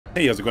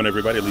Hey, how's it going,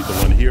 everybody? Lethal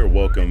One here.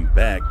 Welcome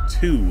back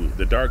to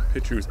the Dark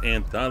Pictures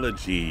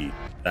Anthology,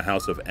 The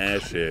House of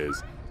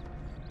Ashes.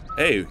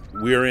 Hey,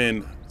 we're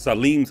in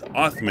Salim's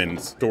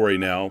Othman's story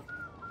now,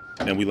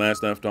 and we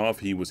last left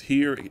off. He was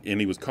here, and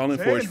he was calling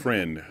for his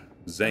friend,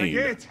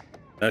 Zane.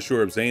 Not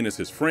sure if Zane is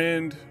his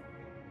friend,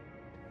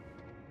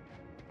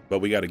 but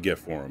we got a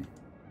gift for him.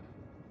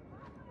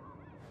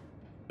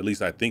 At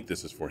least I think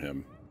this is for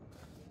him.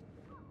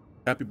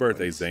 Happy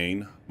birthday,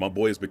 Zane. My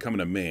boy is becoming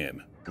a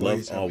man.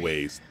 Love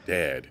always,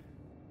 Dad.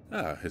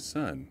 Ah, his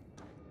son.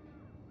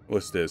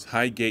 What's this?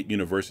 Highgate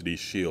University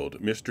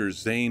Shield. Mr.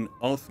 Zane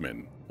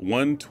Othman.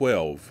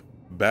 112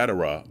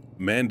 Badara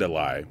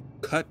Mandalay.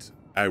 Cut,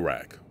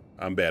 Iraq.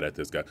 I'm bad at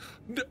this guy.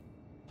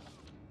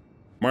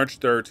 March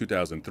 3rd,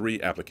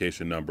 2003.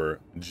 Application number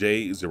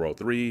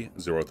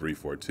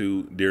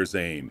J030342. Dear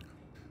Zane,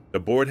 the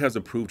board has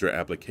approved your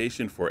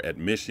application for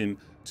admission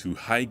to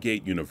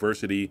Highgate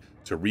University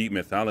to read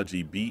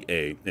Mythology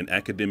BA in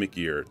academic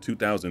year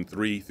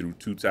 2003 through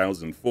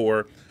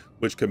 2004,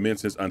 which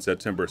commences on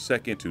September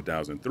 2nd,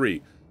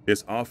 2003.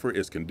 This offer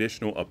is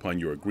conditional upon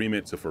your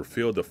agreement to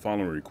fulfill the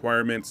following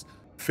requirements,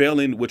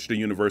 failing which the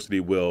university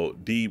will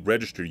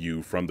deregister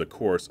you from the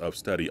course of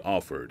study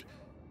offered.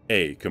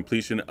 A.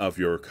 Completion of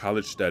your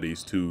college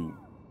studies to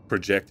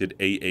projected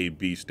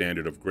AAB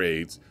standard of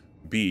grades.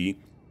 B.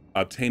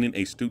 Obtaining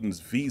a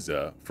student's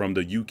visa from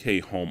the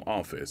UK Home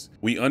Office.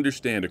 We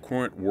understand the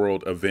current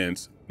world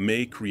events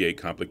may create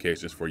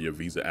complications for your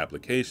visa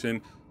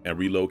application and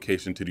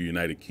relocation to the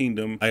United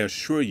Kingdom. I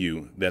assure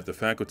you that the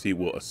faculty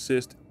will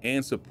assist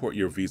and support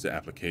your visa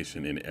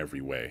application in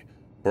every way.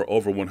 For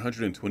over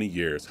 120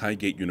 years,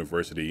 Highgate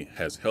University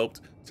has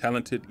helped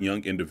talented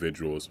young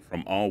individuals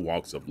from all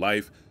walks of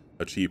life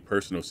achieve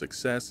personal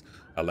success,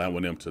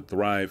 allowing them to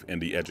thrive in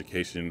the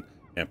education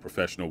and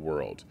professional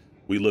world.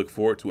 We look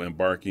forward to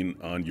embarking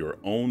on your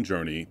own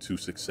journey to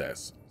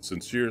success.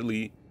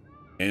 Sincerely,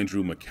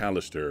 Andrew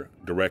McAllister,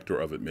 Director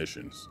of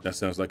Admissions. That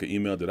sounds like an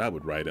email that I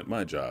would write at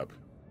my job.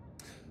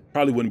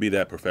 Probably wouldn't be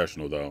that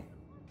professional, though.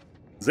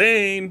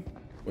 Zane!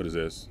 What is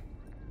this?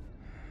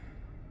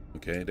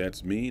 Okay,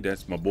 that's me.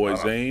 That's my boy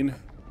Zane.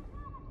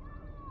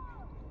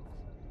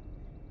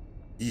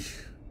 Eek.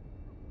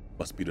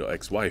 Must be the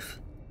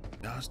ex-wife.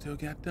 Y'all still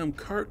got them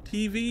cart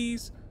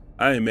TVs?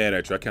 I ain't mad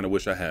at you. I kind of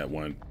wish I had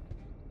one.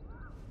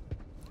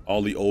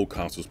 All the old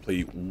consoles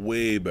play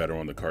way better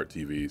on the cart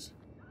TVs.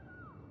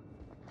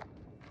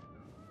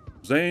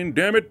 Zane,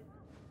 damn it.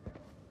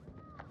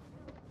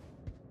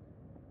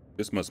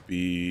 This must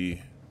be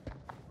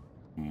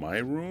my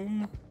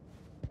room.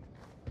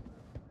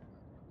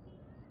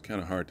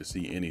 Kind of hard to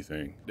see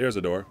anything. There's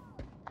a door.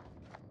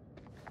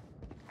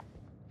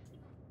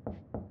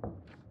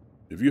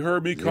 Have you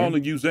heard me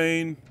calling you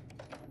Zane?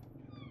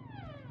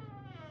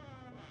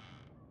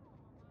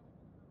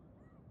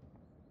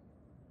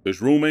 This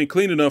room ain't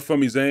clean enough for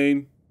me,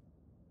 Zane.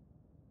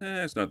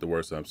 It's not the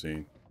worst I've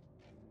seen.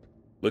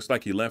 Looks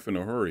like he left in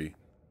a hurry.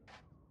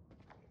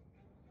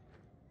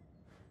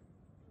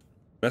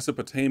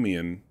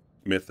 Mesopotamian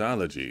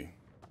mythology.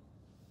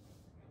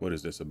 What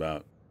is this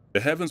about? The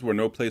heavens were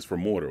no place for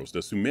mortals.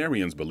 The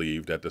Sumerians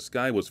believed that the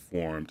sky was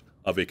formed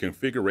of a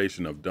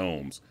configuration of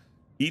domes,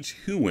 each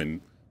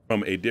hewn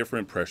from a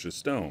different precious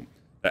stone.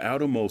 The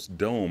outermost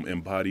dome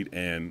embodied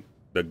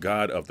the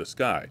god of the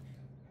sky.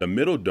 The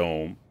middle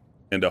dome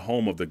and the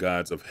home of the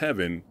gods of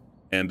heaven,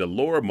 and the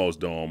lowermost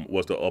dome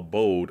was the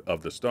abode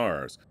of the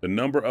stars. The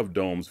number of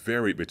domes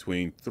varied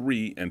between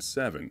 3 and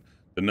 7.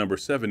 The number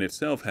 7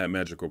 itself had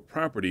magical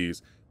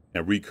properties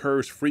and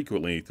recurs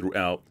frequently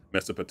throughout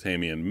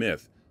Mesopotamian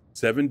myth.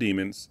 7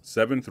 demons,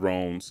 7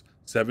 thrones,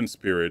 7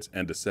 spirits,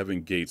 and the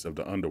 7 gates of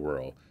the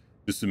underworld.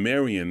 The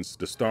Sumerians,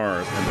 the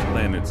stars, and the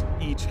planets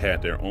each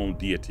had their own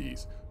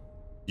deities.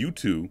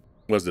 Utu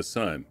was the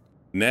sun.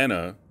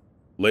 Nana,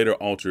 later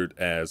altered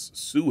as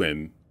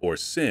Suin or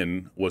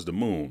Sin, was the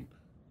moon.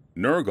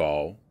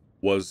 Nergal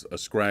was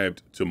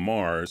ascribed to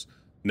Mars,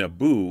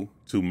 Nabu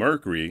to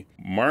Mercury,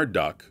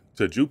 Marduk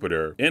to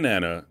Jupiter,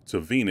 Inanna to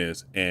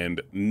Venus,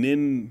 and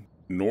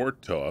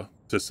Ninurta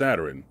to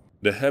Saturn.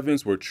 The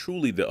heavens were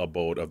truly the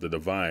abode of the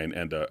divine,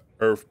 and the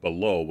earth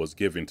below was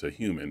given to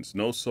humans.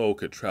 No soul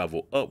could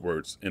travel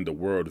upwards in the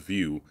world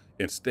view.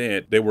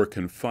 Instead, they were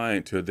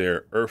confined to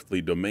their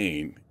earthly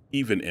domain,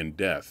 even in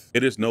death.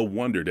 It is no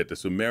wonder that the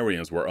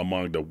Sumerians were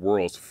among the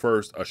world's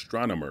first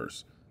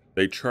astronomers.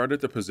 They charted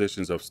the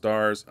positions of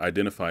stars,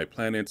 identified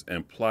planets,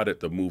 and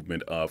plotted the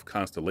movement of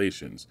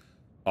constellations.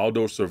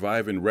 Although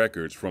surviving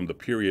records from the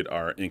period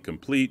are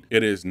incomplete,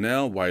 it is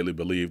now widely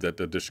believed that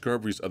the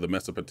discoveries of the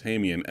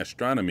Mesopotamian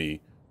astronomy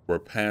were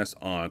passed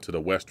on to the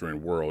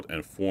Western world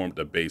and formed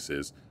the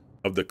basis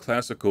of the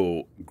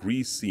classical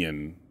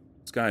Grecian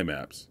sky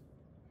maps.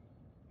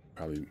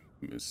 Probably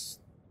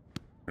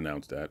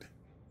mispronounced that.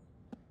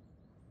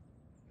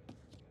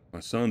 My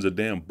son's a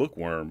damn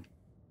bookworm.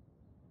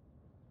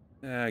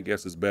 I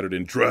guess it's better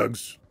than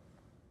drugs.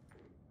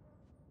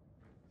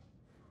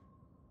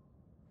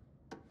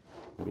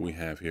 What do we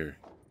have here?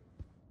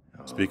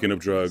 Speaking of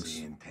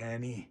drugs.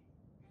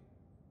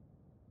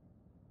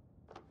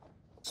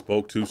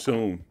 Spoke too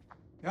soon.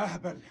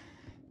 أهبل.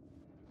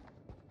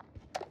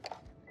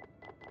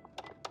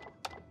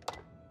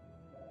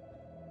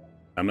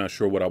 I'm not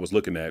sure what I was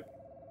looking at.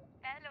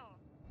 الو.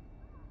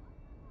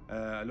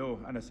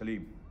 الو انا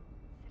سليم.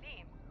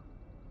 سليم.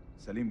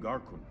 سليم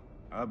جاركون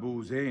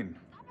ابو زين.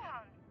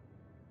 طبعا.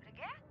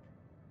 رجعت؟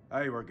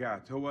 ايوه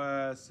رجعت.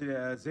 هو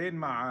زين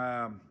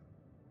مع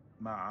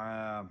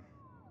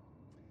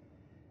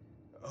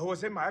هو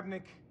زين مع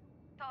ابنك؟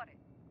 طارق.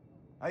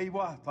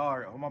 ايوه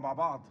طارق، هما مع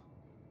بعض.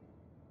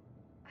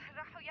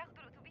 راحوا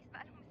ياخدوا الاتوبيس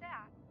بقالهم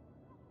ساعة.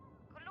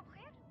 كله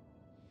بخير؟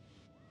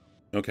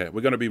 Okay,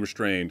 we're gonna be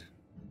restrained.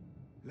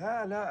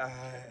 لا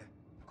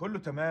كله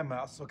تمام.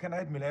 اصله كان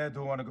عيد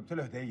ميلاده وانا جبت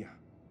له هديه.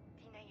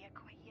 دي نية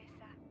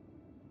كويسة.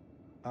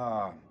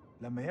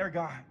 لما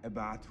يرجع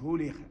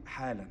ابعتهولي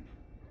حالا.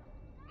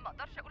 ما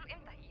اقدرش اقول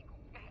امتى هيجوا،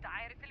 انت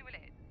عارف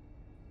الولاد.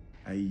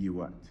 اي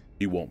وقت.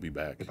 He won't be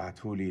back.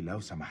 ابعتهولي لو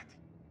سمحتي.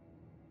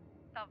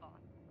 طبعا.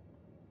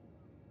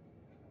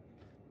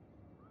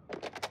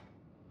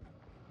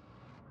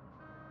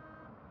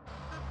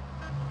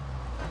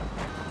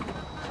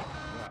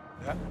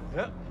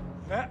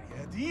 لا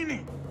يا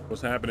ديني.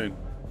 What's happening?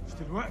 مش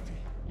دلوقتي.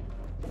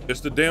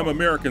 It's the damn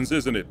Americans,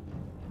 isn't it?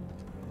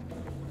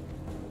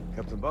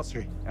 كابتن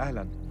بصري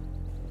اهلا.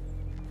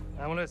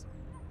 يا ملازم،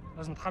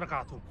 لازم نتحرك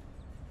على طول.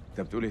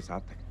 انت بتقول ايه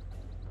سعادتك؟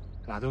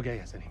 العدو جاي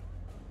يا سليم.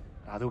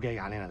 العدو جاي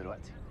علينا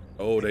دلوقتي.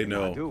 Oh, they know.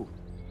 العدو.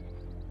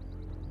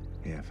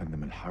 يا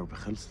فندم الحرب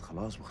خلصت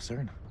خلاص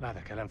وخسرنا. لا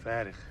ده كلام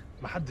فارغ،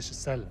 محدش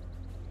اتسلم.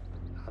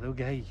 العدو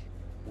جاي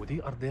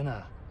ودي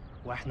أرضنا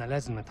وإحنا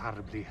لازم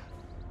نتعرب ليها.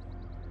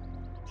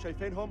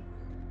 شايفينهم؟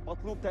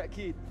 مطلوب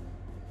تأكيد.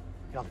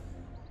 يلا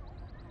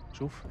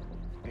شوف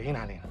جايين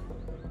علينا.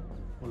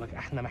 بقول لك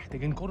احنا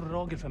محتاجين كل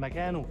راجل في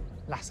مكانه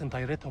لحسن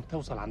طيارتهم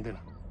توصل عندنا.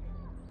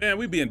 Man,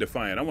 we being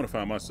defiant. I want to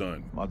find my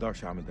son. ما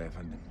اقدرش اعمل ده يا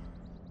فندم.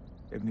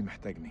 ابني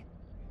محتاجني.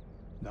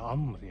 ده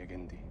أمر يا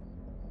جندي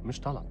مش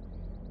طلب.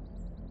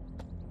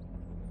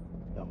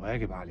 ده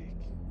واجب عليك.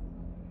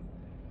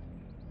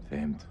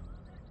 فهمت.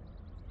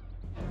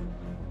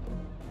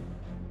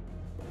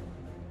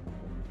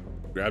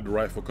 Grab the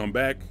rifle, come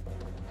back.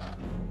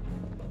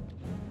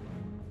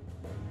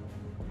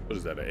 What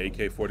is that, an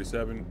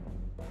AK-47?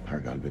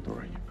 هرجع البيت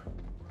قريب.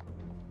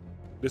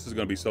 This is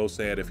gonna be so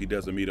sad if he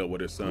doesn't meet up with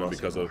his son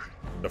because of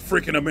the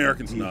freaking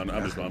Americans. No,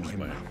 I'm just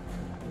playing.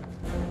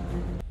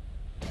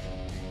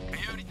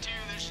 Coyote 2,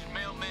 this is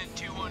Mailman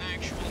 2-1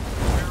 actual.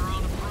 We're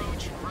on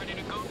approach, ready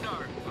to go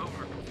dark.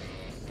 Over.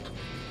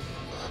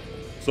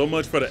 So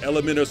much for the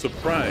element of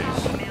surprise.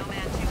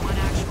 Mailman 2-1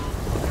 actual.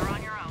 You're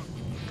on your own.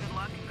 Good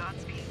luck and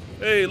Godspeed.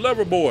 Hey,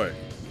 lover boy.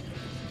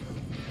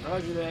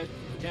 Roger that.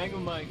 Tango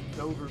Mike,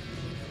 over.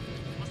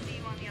 We'll see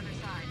you on the other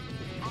side.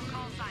 All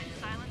call signs,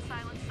 silence,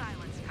 silence,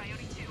 silence.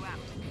 Coyote 2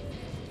 out.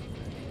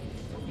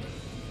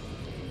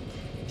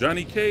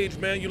 Johnny Cage,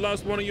 man, you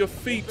lost one of your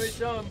feet.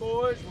 Face on,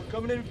 boys. We're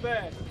coming in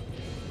fast.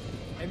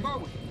 Hey,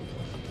 Merwin.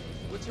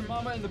 What's your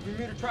mama and the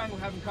Bermuda Triangle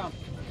have in common?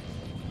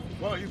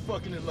 Why don't you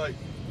fucking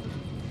enlighten?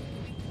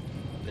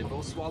 They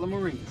both swallow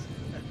Marines.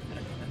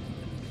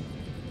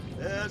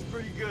 Yeah, that's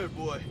pretty good,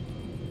 boy.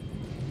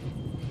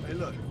 Hey,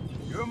 look,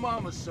 your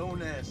mama's so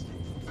nasty.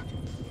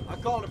 I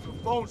called her for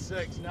phone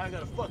sex, and now I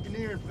got a fucking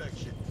ear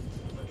infection.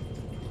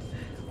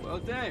 Well,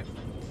 damn.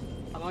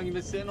 How long you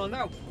been sitting on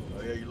that one?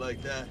 Oh, yeah, you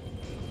like that?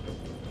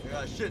 I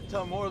got a shit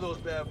ton more of those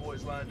bad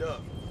boys lined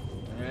up.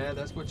 Yeah,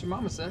 that's what your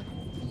mama said.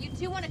 You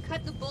two want to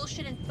cut the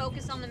bullshit and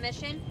focus on the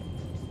mission?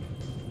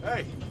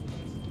 Hey,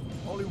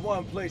 only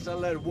one place I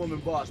let a woman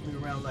boss me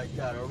around like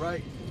that, all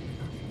right?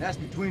 That's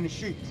between the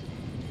sheets.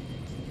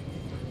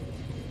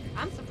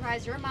 I'm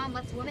surprised your mom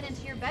lets women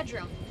into your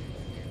bedroom.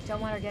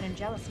 Don't want her getting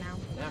jealous now.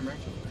 Damn,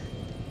 Rachel.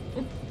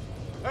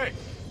 Hey,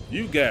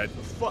 You got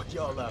the fuck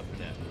y'all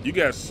laughing at? you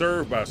got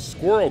served by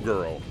Squirrel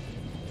Girl.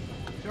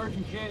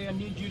 Sergeant K, I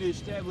need you to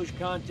establish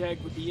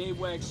contact with the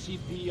AWACS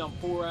CP on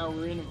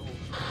 4-hour intervals.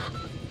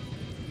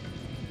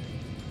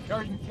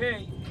 Sergeant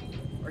K,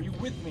 are you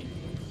with me?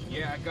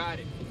 Yeah, I got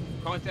it.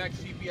 Contact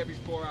CP every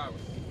 4 hours.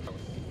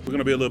 We're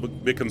gonna be a little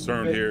bit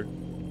concerned Hey. here.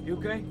 You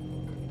okay?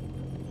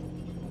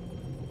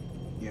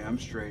 Yeah, I'm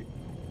straight.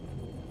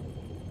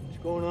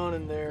 What's going on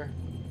in there?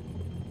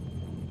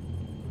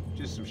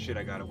 Just some shit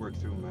I gotta work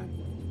through,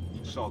 man.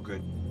 It's all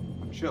good.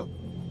 I'm chill.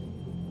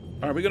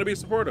 All right, we're gonna be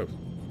supportive.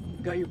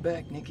 Got your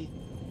back, Nikki.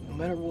 No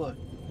matter what.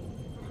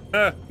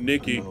 Ah,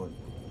 Nikki.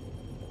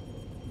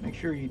 Make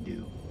sure you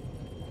do.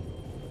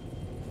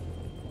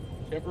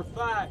 Semper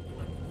Fi.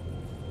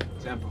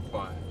 Semper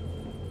Fi.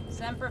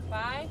 Semper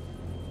Fi?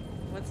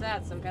 What's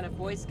that, some kind of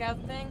Boy Scout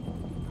thing?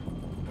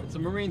 It's a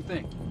Marine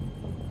thing.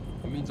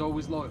 It means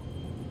always loyal.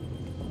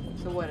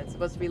 So what, it's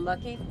supposed to be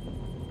lucky?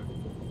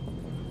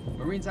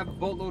 Marines have a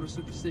boatload of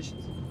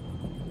superstitions.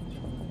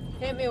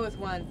 Hit me with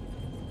one.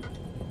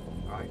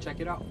 All right, check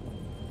it out.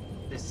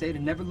 They say to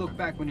never look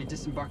back when you're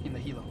disembarking the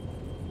helo.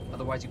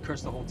 Otherwise, you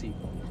curse the whole team.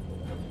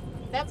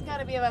 That's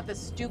gotta be about the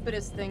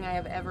stupidest thing I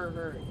have ever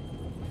heard.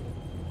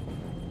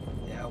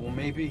 Yeah, well,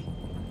 maybe.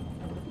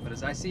 But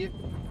as I see it,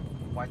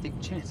 why take a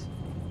chance?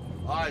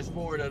 Eyes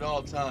forward at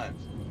all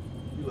times.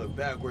 You look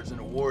backwards in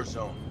a war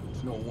zone.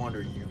 It's no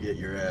wonder you get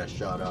your ass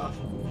shot off.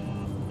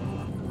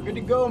 Good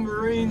to go,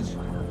 Marines.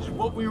 It's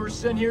what we were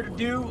sent here to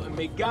do, and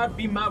may God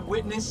be my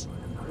witness.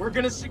 We're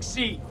gonna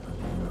succeed.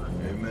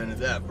 Amen to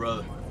that,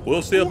 brother.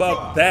 We'll see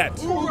about that.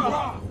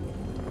 Hoorah!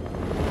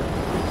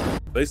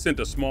 They sent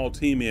a small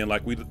team in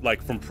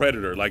like from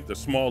Predator, like the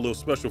small little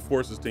special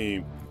forces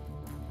team.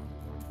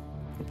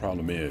 The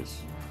problem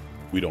is,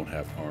 we don't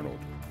have Arnold.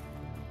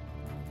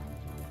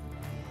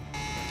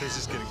 This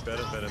is getting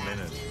better by the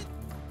minute.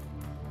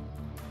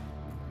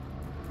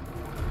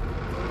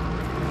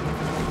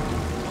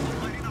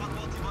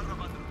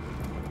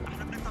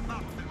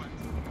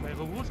 ما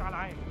يغوص على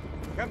العين.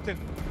 كابتن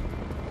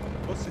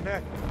بص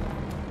هناك.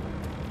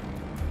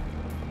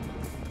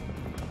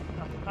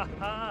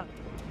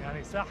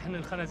 يعني صحن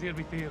الخنازير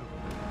بيطيروا.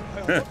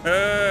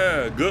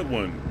 Good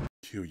one.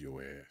 Kill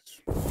your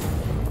ass.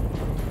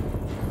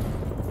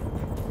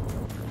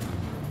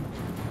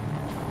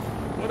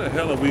 Where the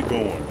hell are we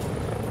going?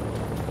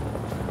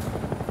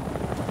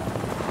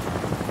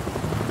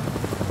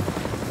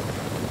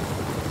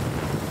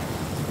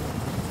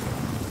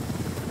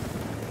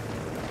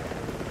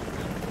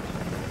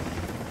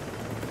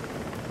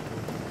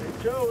 Hey,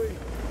 Joey.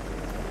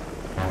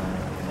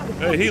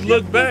 Hey, he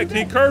looked back.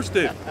 He cursed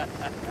it.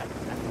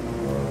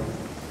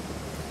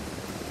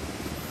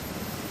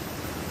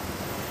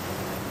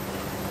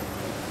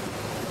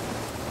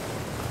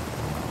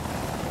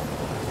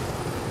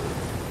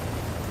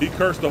 He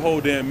cursed the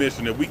whole damn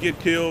mission. If we get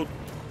killed,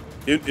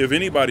 if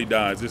anybody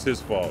dies, it's his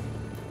fault.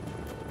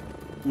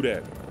 Who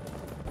that?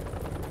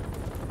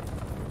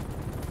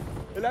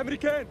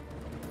 الأمريكان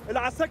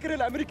العساكر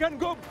الأمريكان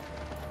جم.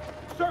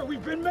 Sir,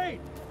 we've been made.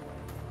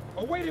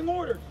 Awaiting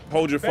orders.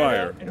 Hold your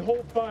fire. And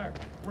hold fire.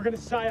 We're gonna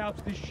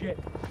psyops this shit.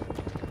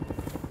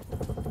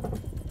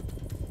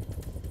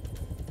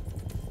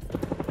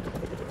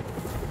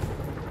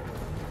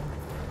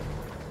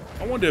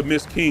 I wonder if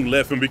Miss King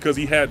left him because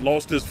he had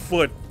lost his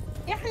foot.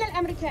 احنا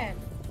الامريكان.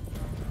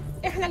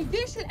 احنا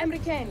الجيش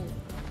الامريكاني.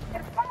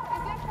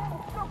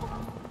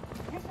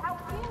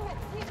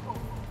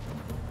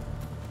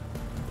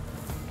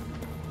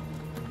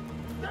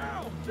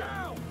 Down,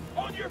 down,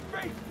 on your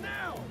face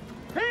now.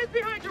 Hands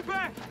behind your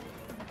back.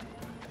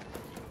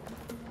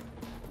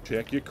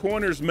 Check your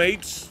corners,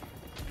 mates.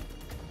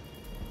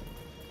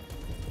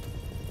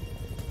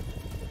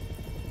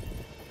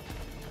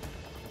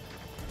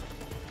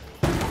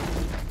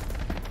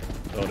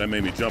 Oh, that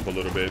made me jump a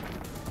little bit.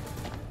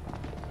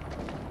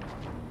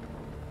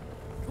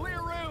 Clear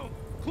room,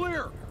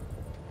 clear.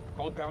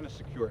 Compound is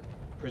secured.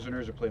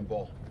 Prisoners are playing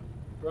ball.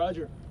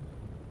 Roger.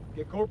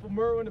 Get Corporal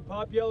Merwin to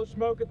pop yellow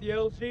smoke at the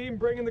LC and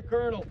bring in the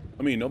Colonel.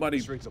 I mean,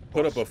 nobody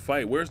put up a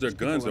fight. Where's their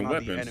guns and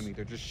weapons? The enemy.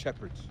 They're just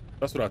shepherds.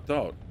 That's what I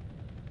thought.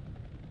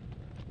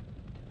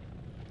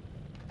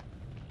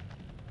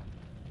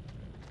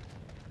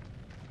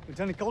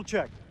 Lieutenant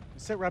Kolchak,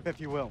 sit rep if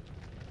you will.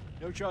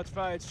 No shots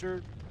fired,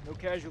 sir. No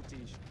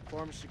casualties.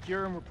 Farm is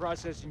secure and we're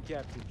processing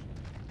captives.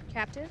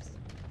 Captives?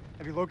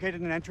 Have you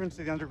located an entrance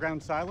to the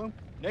underground silo?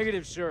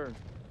 Negative, sir.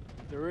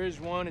 If there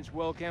is one, it's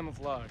well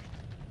camouflaged.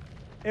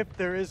 If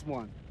there is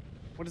one.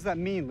 What does that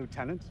mean,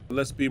 Lieutenant?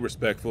 Let's be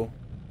respectful.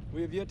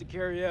 We have yet to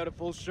carry out a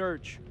full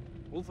search.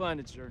 We'll find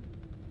it, sir.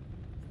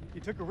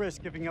 You took a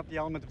risk giving up the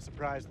element of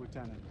surprise,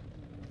 Lieutenant.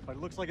 But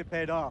it looks like it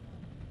paid off.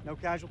 No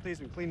casualties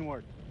and clean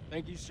work.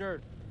 Thank you,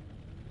 sir.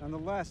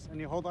 Nonetheless,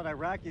 any holdout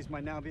Iraqis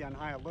might now be on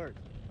high alert.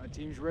 My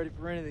team's ready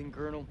for anything,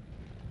 Colonel.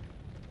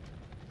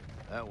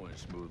 That went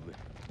smoothly.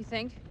 You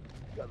think?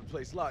 Got the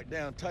place locked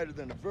down tighter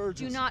than a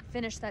virgin. Do not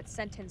finish that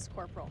sentence,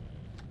 Corporal.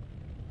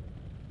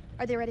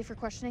 Are they ready for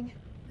questioning?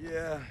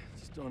 Yeah,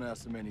 just don't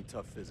ask them any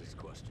tough physics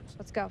questions.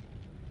 Let's go.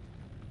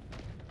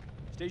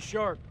 Stay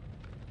sharp.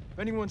 If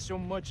anyone so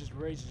much as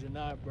raises an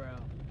eyebrow,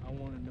 I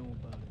want to know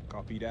about it.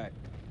 Copy that.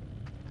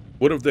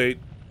 What if they...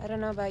 I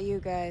don't know about you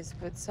guys,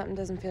 but something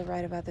doesn't feel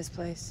right about this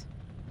place.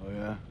 Oh,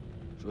 yeah?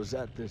 So is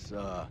that this,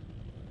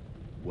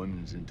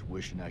 women's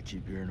intuition I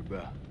keep hearing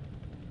about?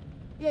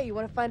 Yeah, you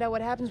want to find out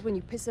what happens when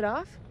you piss it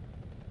off?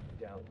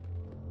 Down.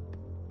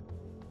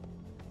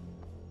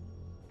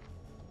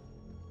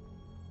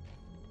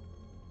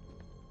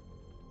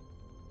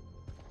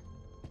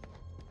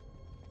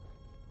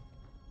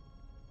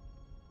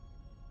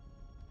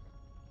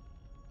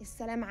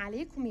 السلام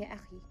عليكم يا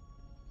أخي.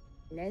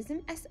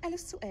 لازم أسأل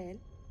السؤال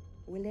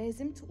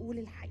ولازم تقول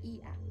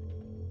الحقيقة.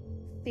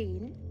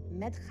 فين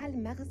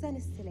مدخل مخزن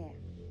السلاح؟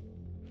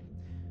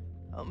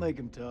 I'll make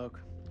him talk.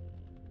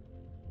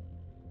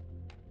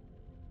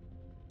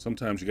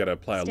 Sometimes you gotta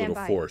apply a Stand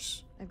little by.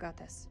 force. I've got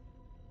this.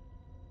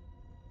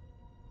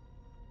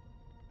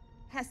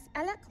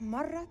 هسألك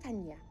مرة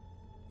تانية.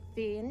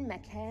 فين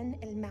مكان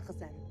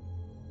المخزن؟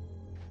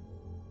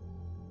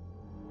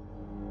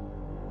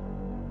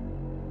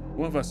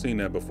 Where have I seen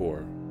that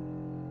before?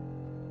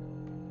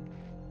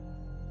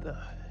 The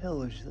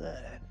hell is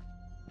that?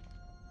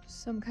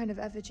 Some kind of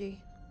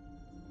effigy.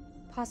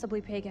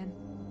 Possibly pagan.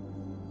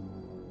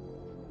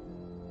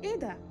 إيه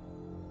ده؟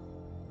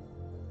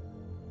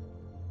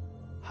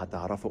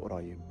 هتعرفوا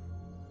قريب.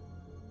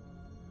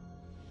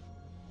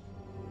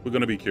 We're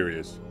gonna be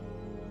curious.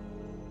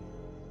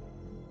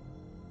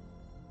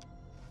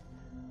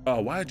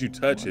 Oh, why'd you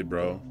touch it,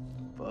 bro?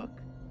 Fuck.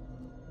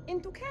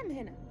 انتوا كام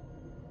هنا؟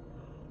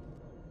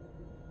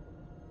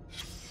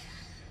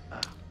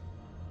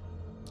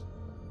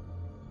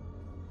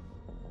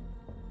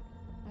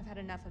 I've had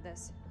enough of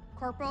this.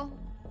 Corporal,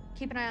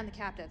 keep an eye on the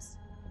captives.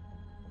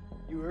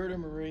 You heard her,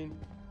 Marine.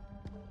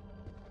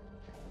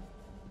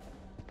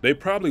 They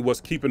probably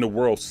was keeping the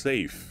world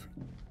safe.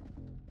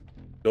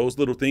 Those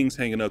little things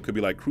hanging up could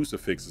be like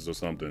crucifixes or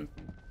something.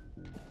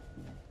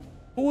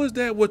 Who is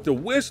that with the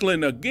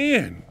whistling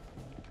again?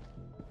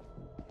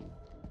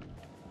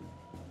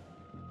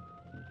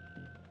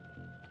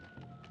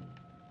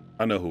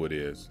 I know who it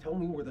is. Tell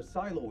me where the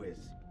silo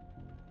is.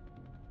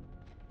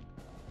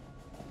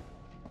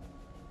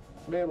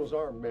 This man was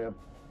armed, ma'am.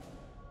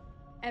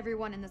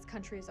 Everyone in this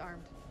country is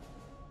armed.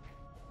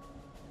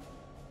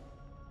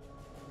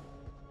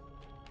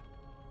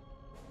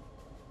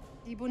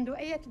 دي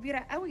بندقية كبيرة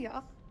قوي يا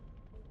أخ.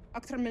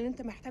 أكتر من اللي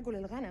أنت محتاجه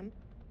للغنم.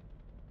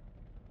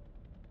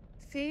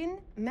 فين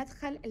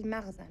مدخل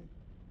المخزن؟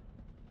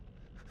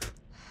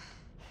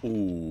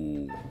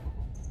 Ooh.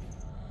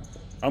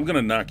 I'm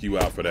gonna knock you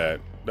out for that.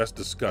 That's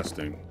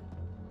disgusting.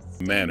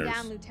 Manners.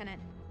 Stand down,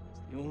 Lieutenant.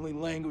 It's the only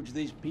language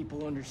these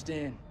people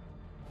understand.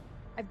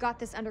 I've got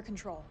this under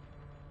control.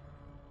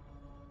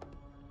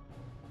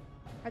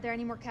 Are there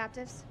any more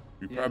captives?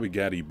 You probably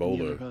got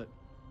Ebola.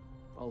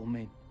 Follow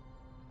me.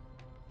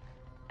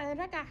 أنا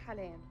راجع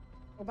حاليا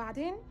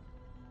وبعدين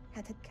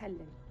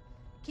هتتكلم.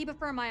 Keep a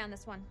firm eye on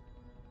this one.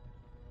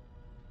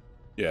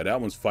 Yeah,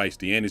 that one's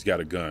feisty and he's got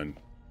a gun.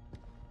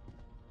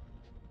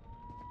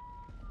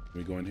 Can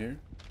we go in here?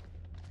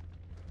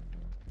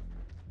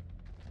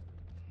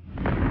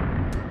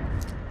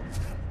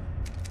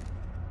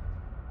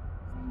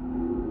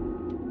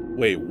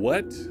 Wait,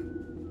 what?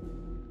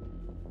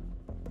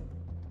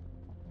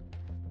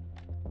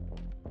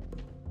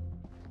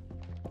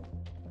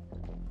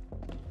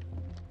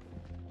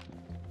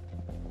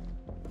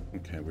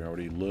 Okay, we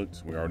already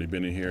looked. We already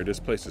been in here. This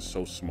place is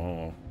so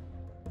small.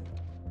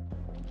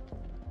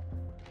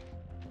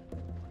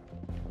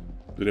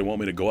 Do they want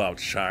me to go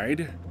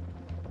outside?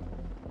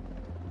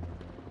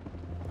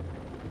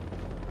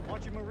 I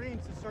want you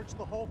Marines to search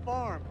the whole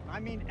farm. I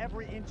mean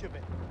every inch of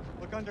it.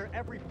 Look under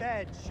every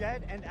bed,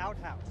 shed, and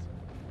outhouse.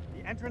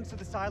 The entrance to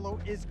the silo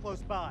is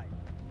close by.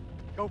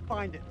 Go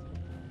find it.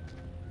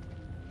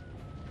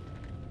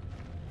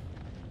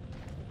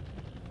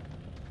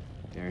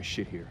 There's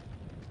shit here.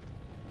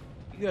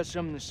 You got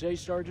something to say,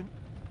 Sergeant?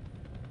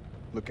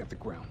 Look at the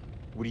ground.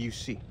 What do you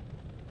see?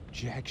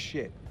 Jack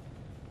shit.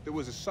 There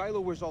was a silo.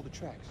 Where's all the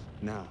tracks?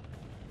 Nah.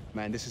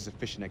 Man, this is a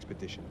fishing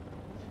expedition.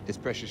 This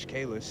precious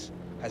Kalis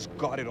has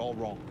got it all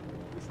wrong.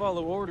 We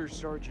follow orders,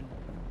 Sergeant.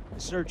 The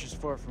search is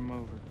far from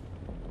over.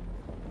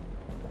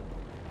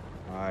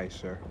 Aye,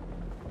 sir.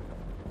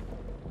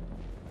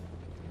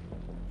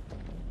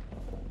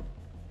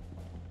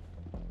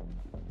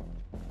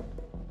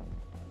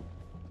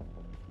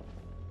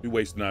 We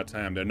wasting our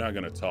time. They're not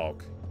gonna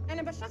talk.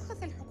 أنا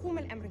بشخص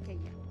الحكومة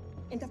الأمريكية.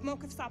 أنت في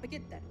موقف صعب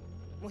جدا.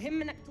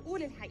 مهم إنك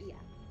تقول الحقيقة.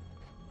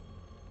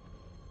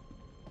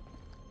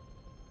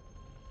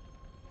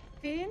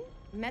 فين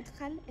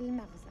مدخل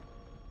المخزن؟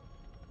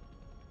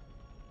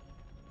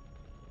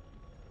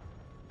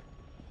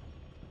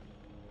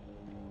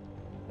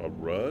 A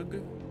rug?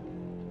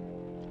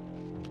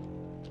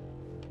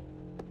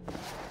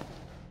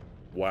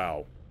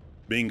 Wow.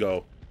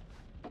 Bingo.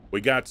 We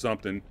got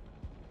something.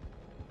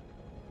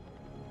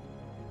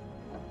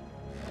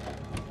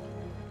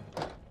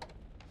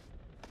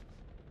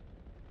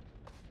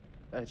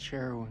 That's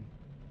heroin.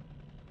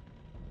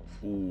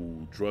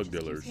 Ooh, drug Keeps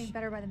dealers. getting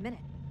better by the minute.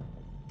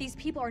 These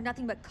people are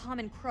nothing but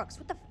common crooks.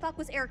 What the fuck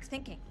was Eric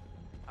thinking?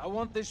 I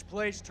want this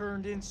place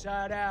turned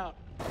inside out.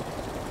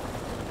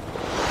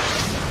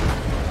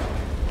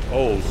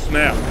 Oh,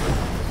 snap.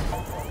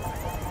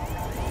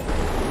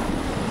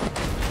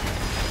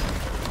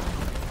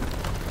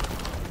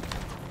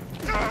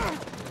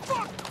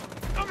 Fuck!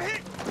 I'm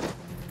hit!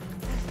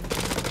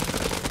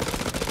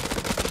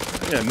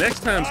 Yeah,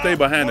 next time stay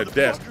behind the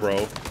desk, bro.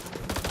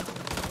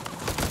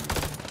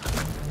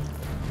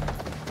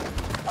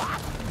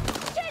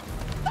 Shit!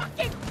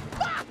 Fucking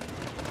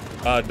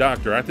fuck!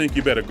 Doctor, I think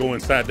you better go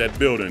inside that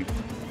building.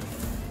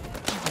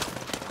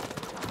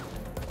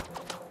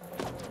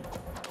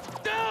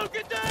 Down!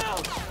 Get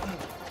down!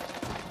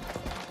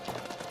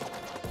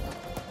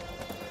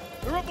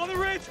 They're up on the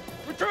ridge!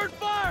 Return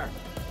fire!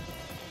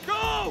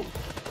 Go!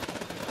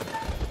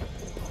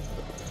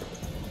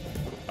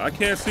 I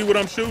can't see what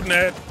I'm shooting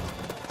at.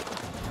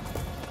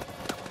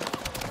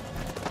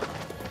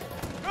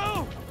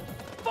 Go!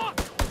 Fuck!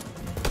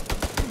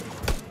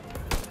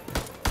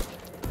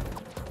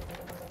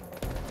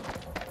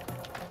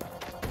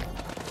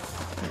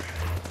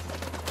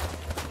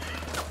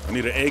 I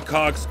need an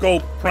ACOG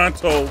scope,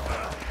 pronto.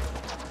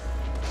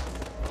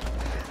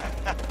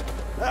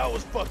 That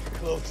was fucking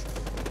close.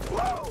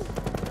 Whoa!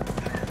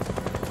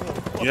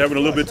 You're having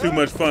a little bit too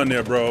much fun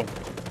there, bro.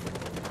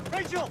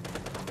 Rachel!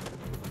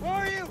 Where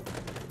are you?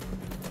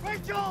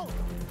 Rachel!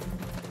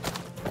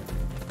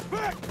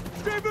 Back!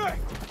 Stay back!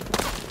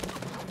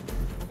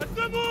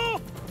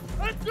 Assemble!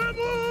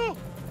 Assemble!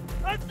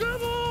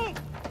 Assemble!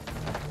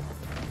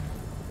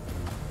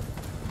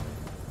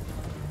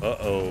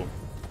 Uh-oh.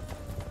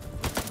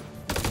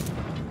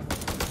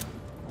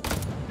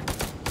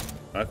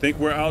 I think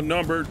we're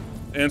outnumbered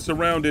and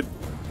surrounded.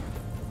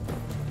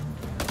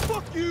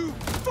 Fuck you!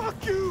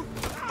 Fuck you!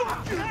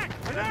 Fuck you!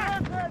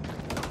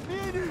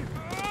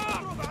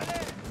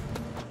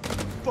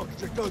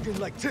 Fuckers are thugging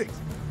like ticks.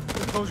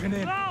 They're closing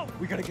in.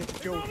 We gotta get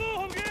to Joe.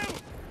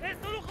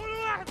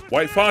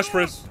 White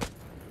phosphorus.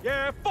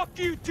 Yeah, fuck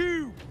you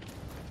too.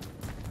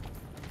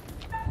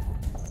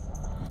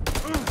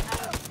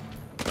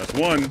 That's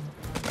one.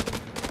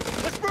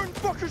 Let's burn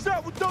fuckers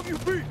out with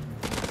WB.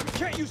 We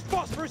can't use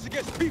phosphorus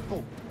against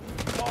people.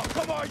 Oh,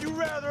 come on, you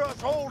rather us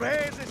hold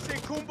hands and say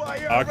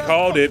kumbaya? I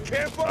called it.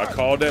 I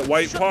called that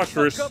white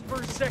phosphorus. Shut the fuck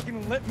up for a second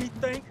and let me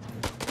think.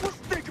 What's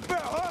to think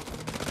about, huh?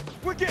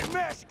 We're getting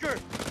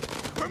massacred.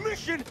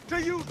 Permission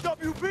to use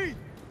WB.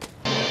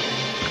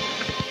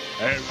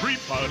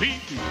 Everybody,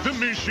 the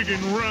Michigan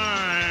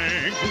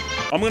rank.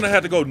 I'm gonna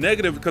have to go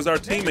negative because our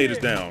teammate is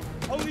down.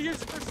 Only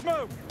use it for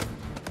smoke.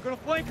 I'm gonna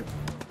flank him.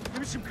 Give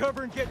me some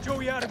cover and get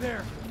Joey out of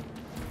there.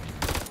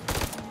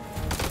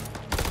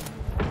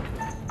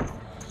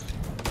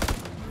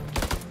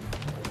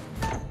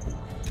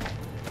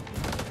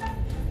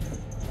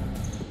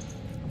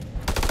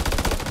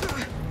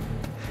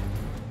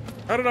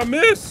 How did I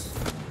miss?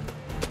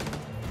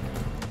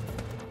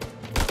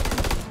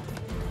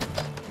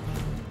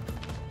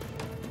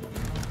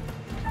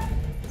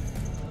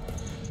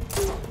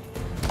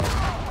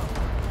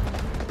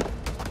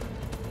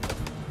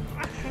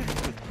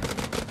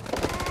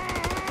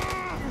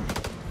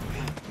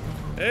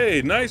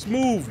 Hey, nice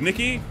move,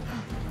 Nikki.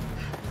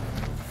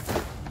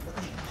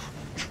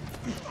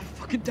 I'm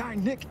fucking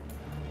dying, Nick.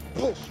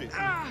 Bullshit.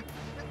 I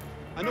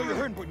know you're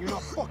hurting, but you're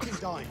not fucking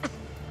dying.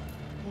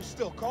 Hold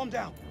still, calm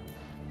down.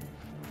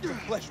 It's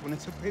flesh when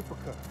it's a paper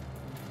cut.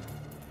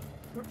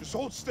 Just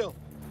hold still.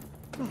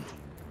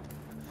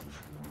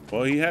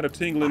 Well, he had a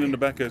tingling in the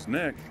back of his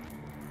neck.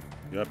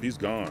 Yep, he's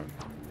gone.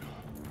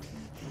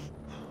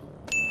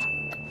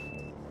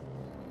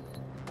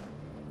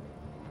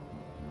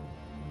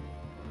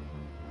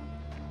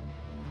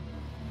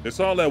 It's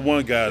all that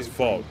one guy's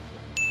fault.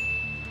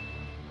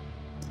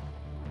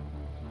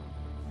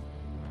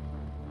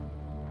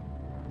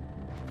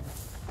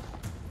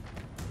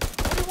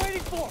 What are you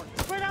waiting for?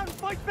 Spread out and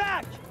fight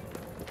back!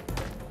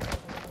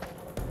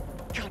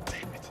 God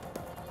damn it.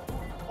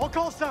 All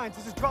call signs,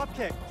 this is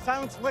dropkick.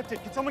 Silence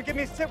lifted. Can someone give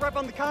me a sit rep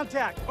on the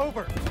contact?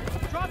 Over.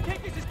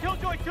 Dropkick, this is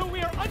Killjoy 2.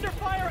 We are under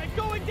fire and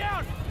going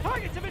down.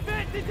 Targets have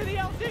advanced into the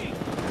LZ.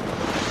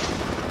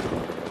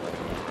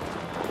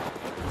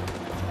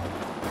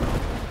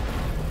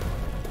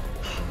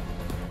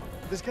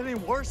 This get any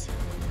worse?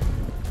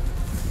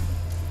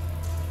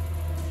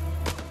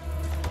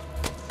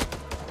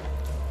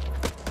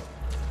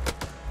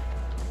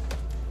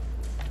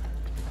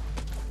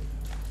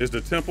 Is the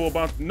temple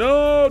about?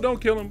 No,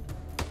 don't kill him.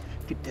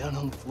 Get down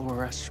on the floor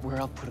or I swear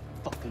I'll put a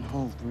fucking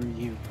hole through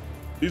you.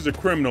 He's a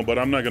criminal, but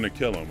I'm not gonna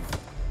kill him.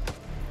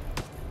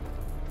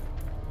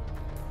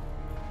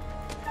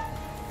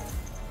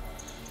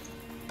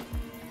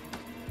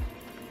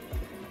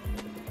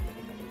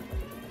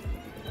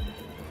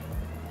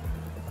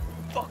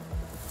 Fuck.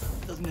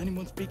 Doesn't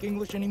anyone speak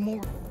English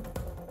anymore?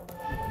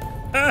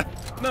 Ah,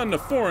 not in a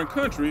foreign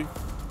country.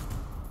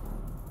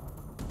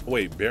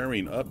 Wait,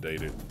 bearing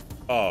updated.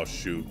 Oh,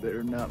 shoot.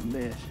 Better not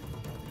miss.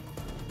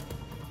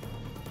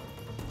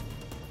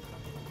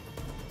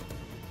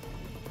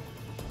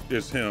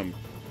 It's him.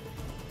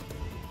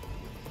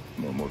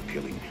 No more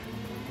killing.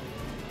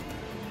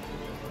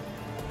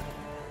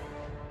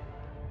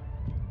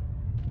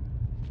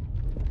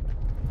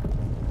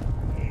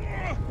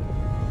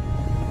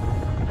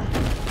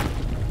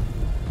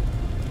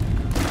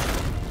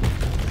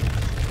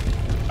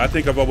 I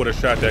think if I would have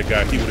shot that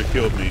guy, he would have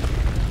killed me.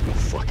 No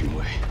fucking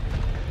way.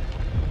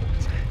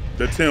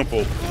 The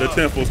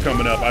temple's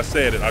coming up. I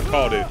said it. I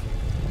called it.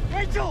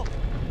 Rachel!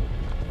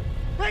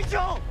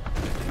 Rachel!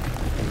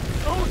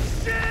 Oh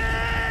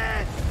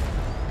shit!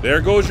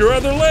 There goes your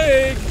other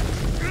leg.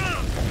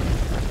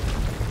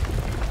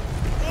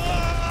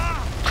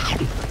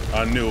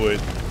 I knew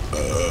it.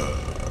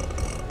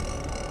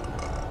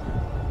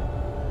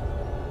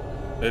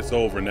 It's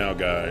over now,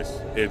 guys.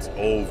 It's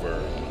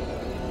over.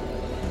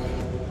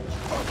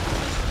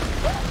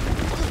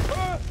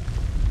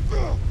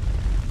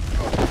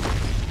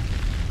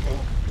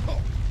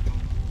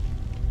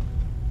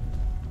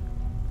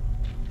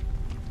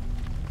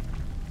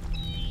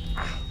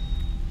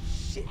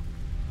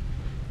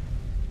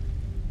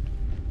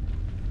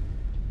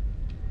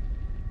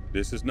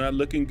 This is not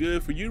looking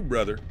good for you,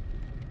 brother.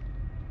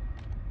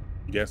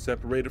 You got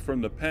separated from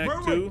the pack,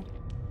 too?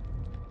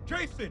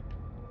 Jason!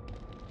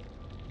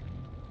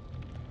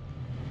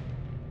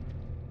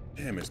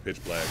 Damn, it's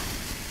pitch black.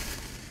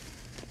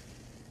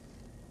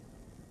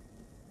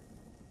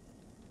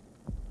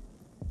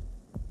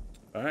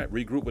 All right,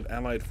 regroup with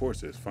allied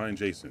forces. Find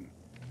Jason.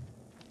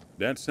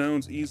 That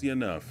sounds easy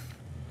enough.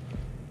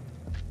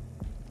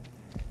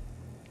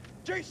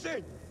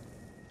 Jason!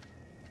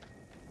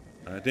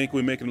 I think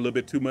we're making a little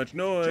bit too much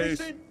noise.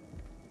 Jason!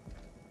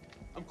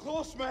 I'm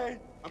close, man.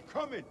 I'm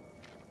coming.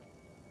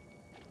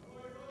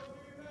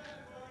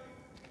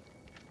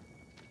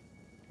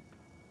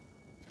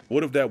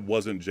 What if that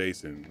wasn't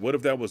Jason? What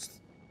if that was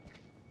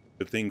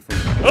the thing from...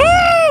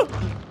 Oh!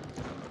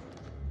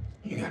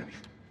 You gotta be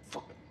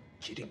fucking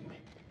kidding me.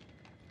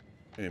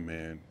 Hey,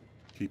 man.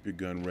 Keep your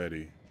gun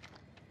ready.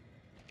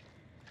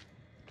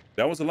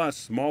 That was a lot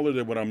smaller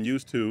than what I'm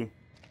used to.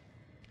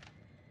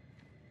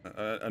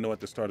 I know at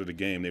the start of the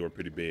game, they were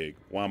pretty big.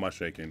 Why am I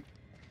shaking?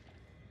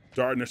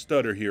 Starting to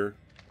stutter here.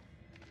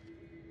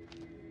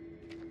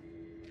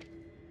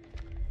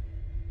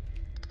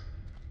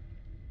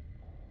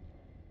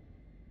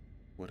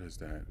 What is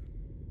that?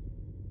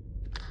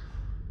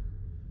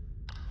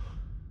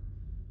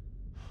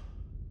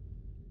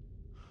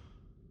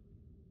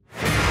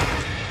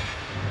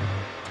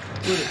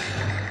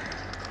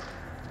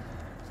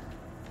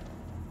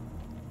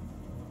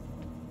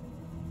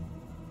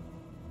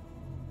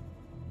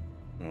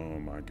 Oh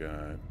my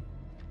God.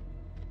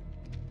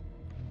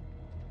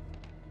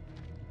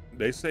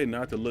 They say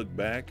not to look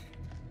back,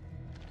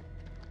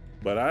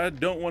 but I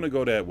don't want to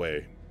go that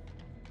way.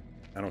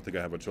 I don't think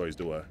I have a choice,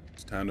 do I?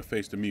 It's time to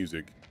face the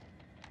music.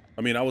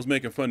 I mean, I was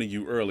making fun of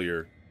you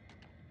earlier,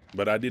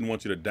 but I didn't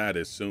want you to die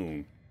this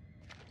soon.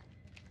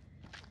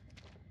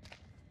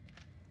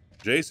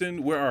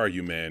 Jason, where are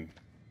you, man?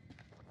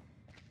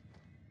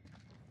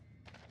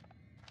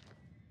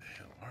 The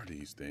hell are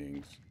these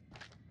things?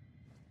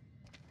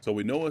 So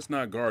we know it's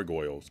not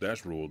gargoyles.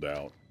 That's ruled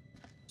out.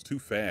 It's too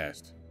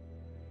fast.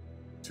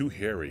 Too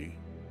hairy.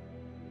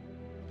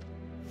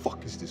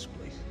 Fuck is this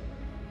place?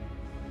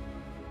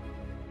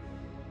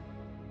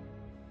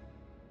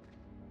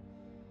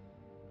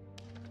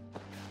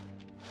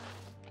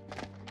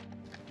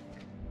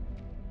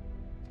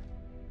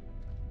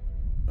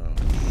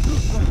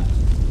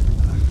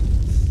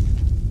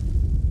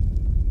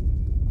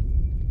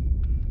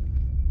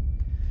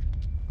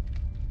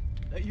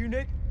 That you,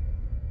 Nick?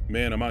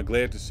 Man, am I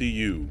glad to see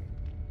you.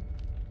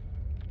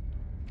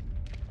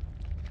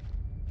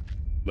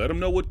 Let them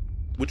know what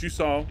you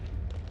saw.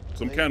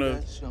 Some kind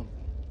of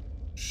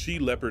she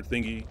leopard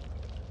thingy.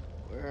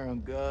 Where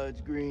on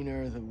God's green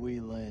earth have we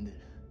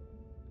landed?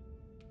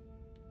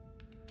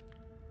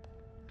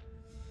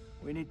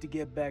 We need to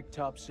get back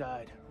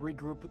topside,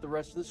 regroup with the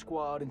rest of the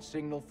squad, and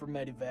signal for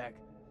medevac.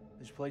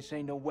 This place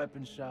ain't no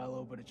weapons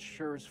silo, but it's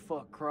sure as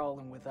fuck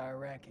crawling with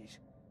Iraqis.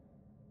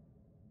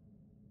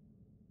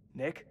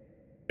 Nick?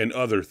 And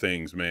other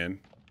things, man.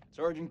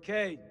 Sergeant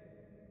K,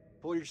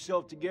 pull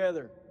yourself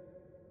together.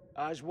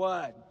 Eyes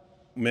wide.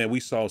 Man, we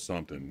saw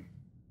something.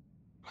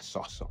 I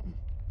saw something.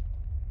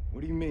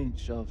 What do you mean,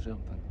 saw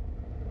something?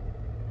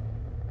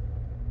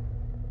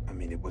 I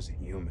mean, it wasn't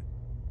human.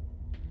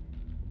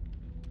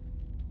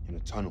 In a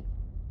tunnel.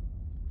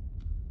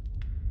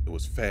 It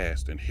was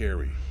fast and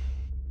hairy.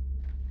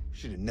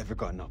 Should have never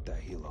gotten up that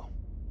helo.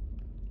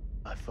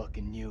 I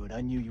fucking knew it.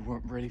 I knew you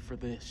weren't ready for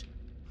this.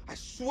 I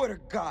swear to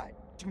God.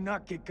 Do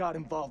not get God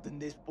involved in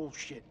this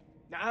bullshit.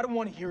 Now, I don't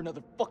want to hear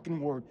another fucking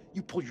word.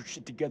 You pull your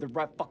shit together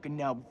right fucking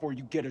now before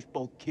you get us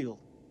both killed.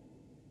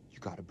 You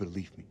gotta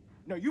believe me.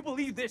 No, you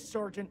believe this,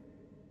 Sergeant.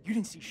 You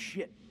didn't see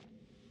shit.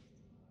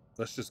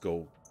 Let's just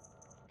go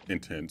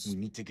intense. We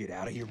need to get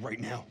out of here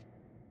right now.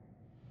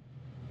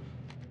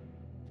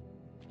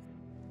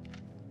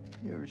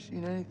 You ever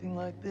seen anything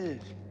like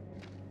this?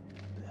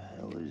 What the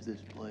hell is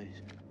this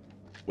place?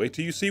 Wait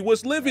till you see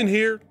what's living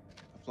here.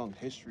 I flunked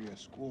history at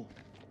school.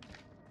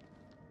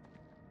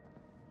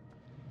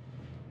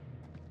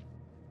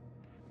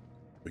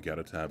 We got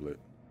a tablet.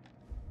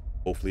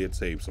 Hopefully it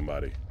saves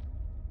somebody.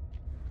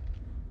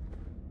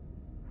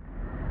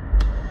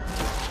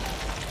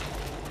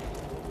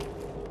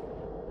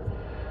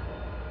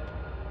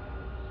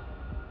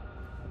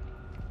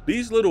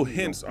 These little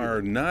hints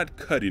are not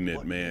cutting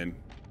it, man.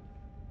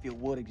 Feel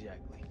what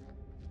exactly?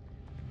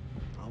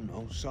 I don't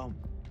know, some.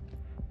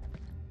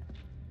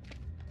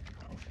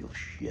 I don't feel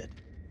shit.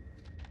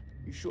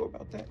 You sure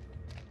about that?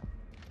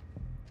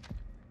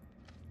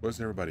 Where's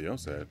everybody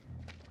else at?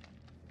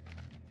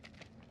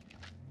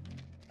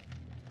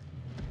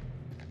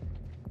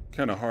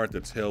 Kind of hard to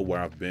tell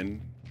where I've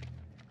been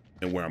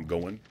and where I'm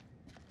going.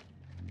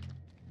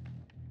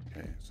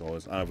 Okay, so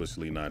it's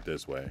obviously not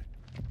this way.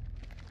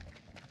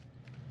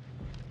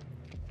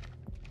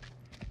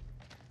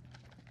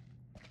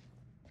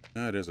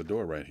 Ah, there's a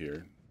door right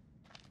here.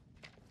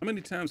 How many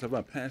times have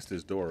I passed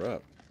this door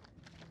up?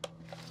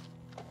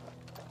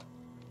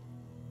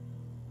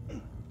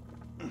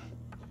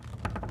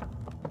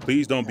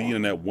 Please don't be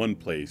in that one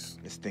place.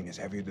 This thing is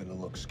heavier than it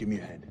looks. Give me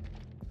a hand.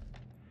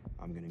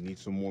 I'm gonna need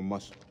some more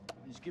muscle.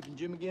 You skipping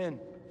Jim again?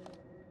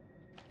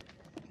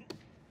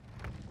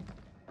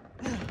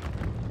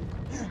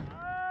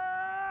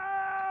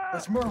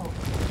 That's Merle.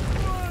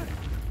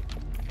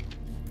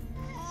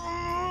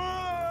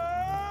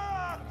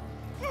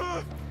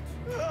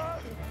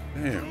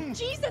 Damn.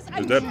 Jesus, Is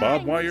I'm that trying.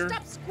 barbed wire?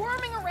 Stop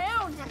squirming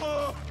around.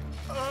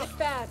 It's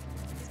bad.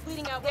 He's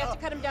bleeding out. We have to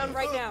cut him down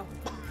right now.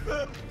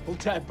 Hold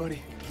tight,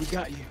 buddy. We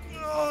got you.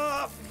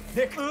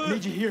 Nick, I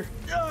need you here.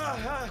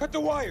 Cut the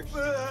wires.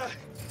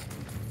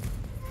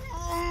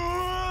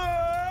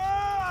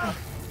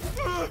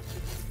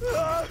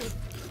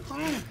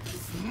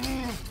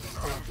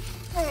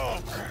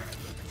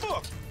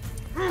 Fuck!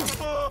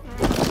 Oh,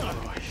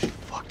 he's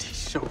fucked. He's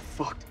so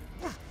fucked.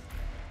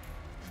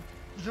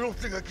 You don't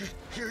think I can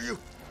hear you?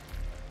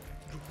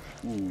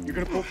 You're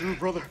gonna pull through,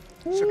 brother.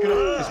 Suck it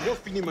up. There's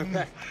morphine in my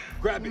pack.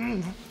 Grab it.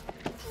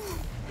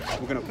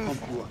 We're gonna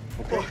pump you up,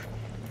 okay?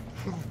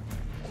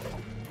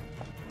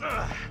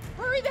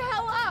 Hurry the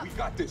hell up! We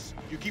got this.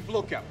 You keep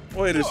lookout.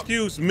 Wait,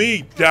 excuse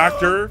me,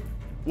 doctor.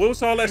 What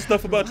was all that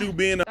stuff about you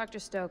being a... Dr.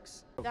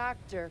 Stokes.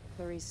 Dr.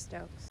 Clarice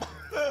Stokes.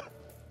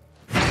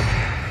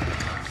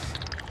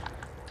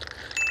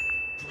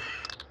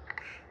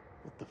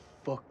 What the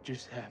fuck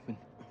just happened?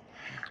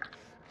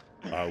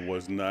 I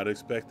was not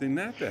expecting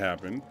that to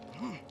happen.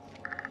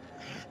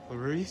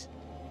 Clarice?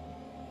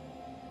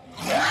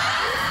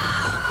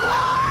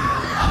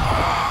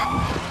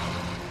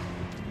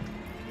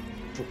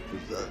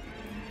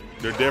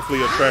 They're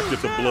definitely attracted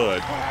to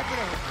blood.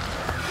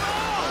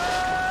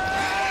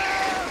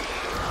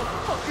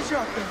 Fuck is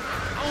out there?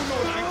 I don't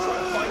know. I ain't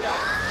trying to find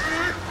out.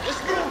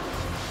 Let's go.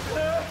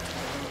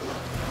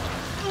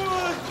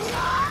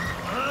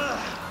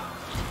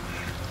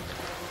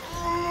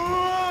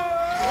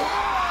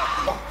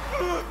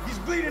 He's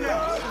bleeding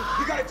out.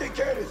 You gotta take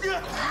care of this.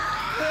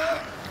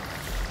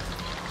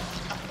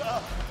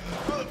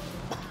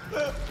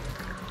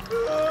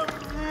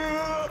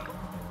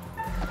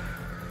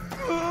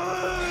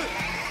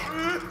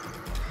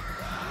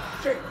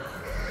 Jake.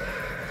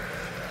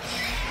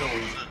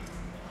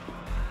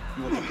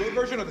 You want the good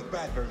version or the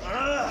bad version?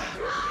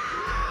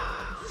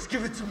 Just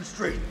give it to him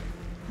straight.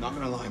 Not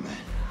gonna lie, man.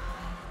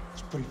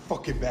 It's pretty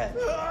fucking bad.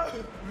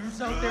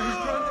 Who's out there? He's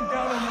driving them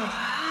down on us.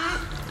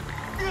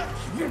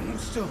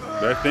 Still.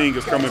 That thing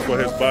is coming for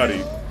his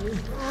body.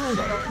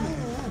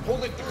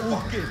 Hold it through,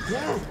 fucking.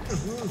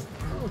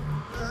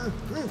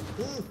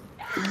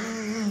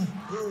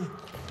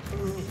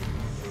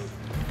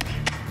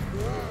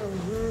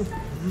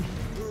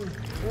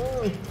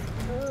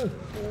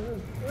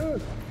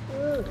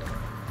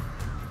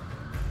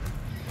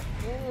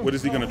 What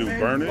is he gonna do?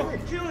 Burn it?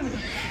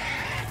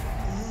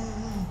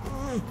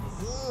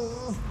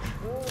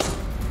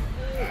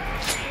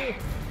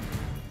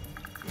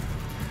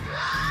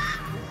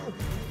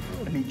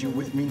 I need you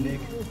with me, Nick.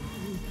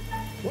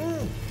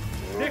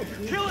 Nick,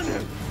 you're killing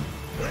him!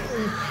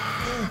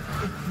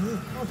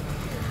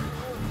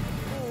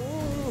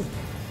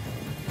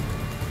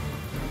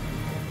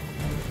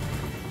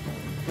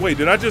 Wait,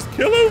 did I just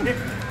kill him? Nick,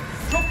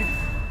 choking him.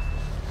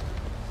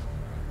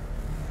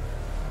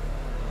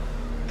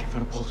 Can't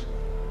find a pulse.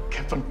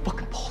 Can't find a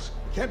fucking pulse.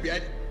 Can't be.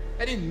 I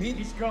didn't mean.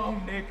 He's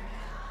gone, Nick.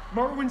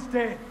 Merwin's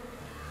dead.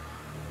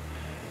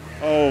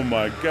 Oh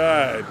my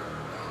God.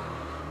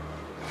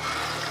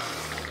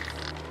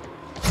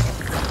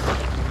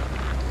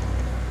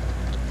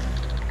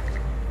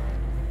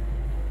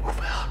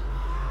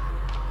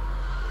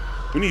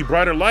 We need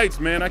brighter lights,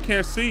 man. I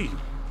can't see.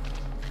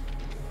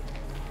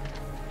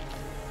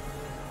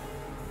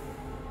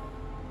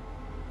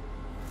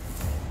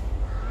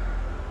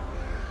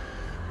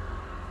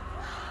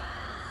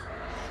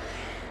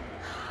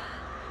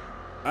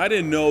 I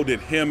didn't know that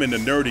him and the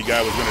nerdy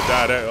guy was gonna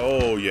die.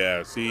 Oh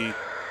yeah, see?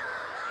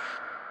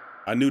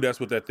 I knew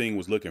that's what that thing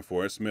was looking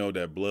for. It smelled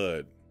that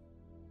blood.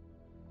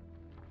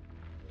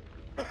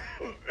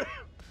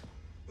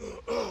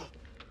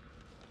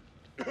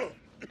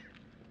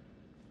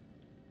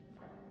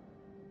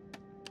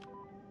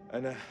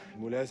 أنا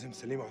الملازم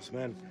سليم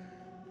عثمان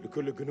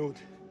لكل الجنود.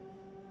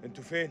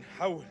 أنتوا فين؟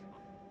 حول.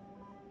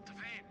 انت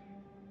فين؟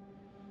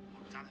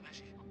 هو بتاع ده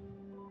ماشي؟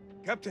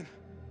 كابتن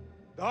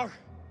دار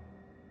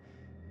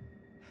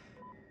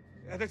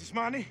قادر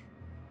تسمعني؟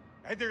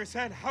 عد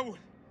الرسالة حول.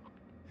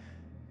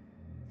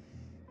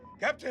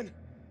 كابتن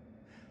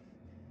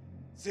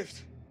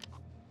زفت.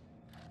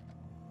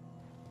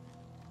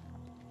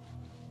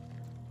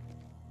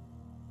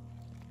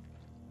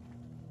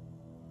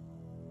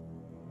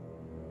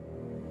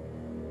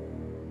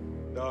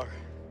 دار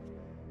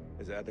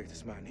إذا قادر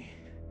تسمعني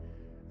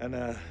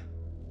أنا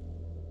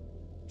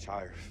مش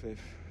عارف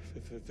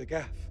في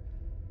كهف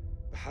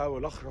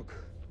بحاول أخرج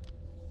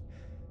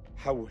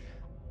حول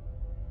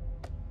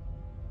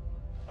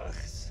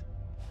أخس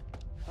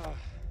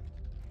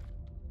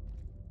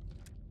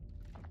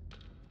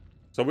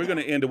So we're going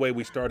to end the way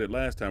we started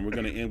last time. We're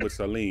going to end with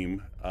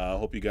Salim. I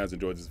hope you guys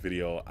enjoyed this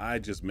video. I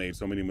just made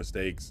so many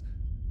mistakes.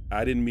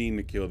 I didn't mean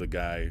to kill the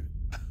guy.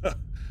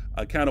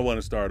 I kind of want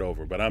to start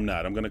over, but I'm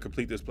not. I'm going to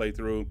complete this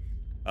playthrough.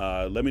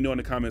 Let me know in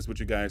the comments what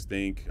you guys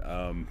think.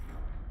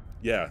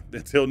 Yeah,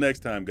 until next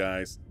time,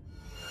 guys.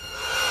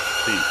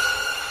 Peace.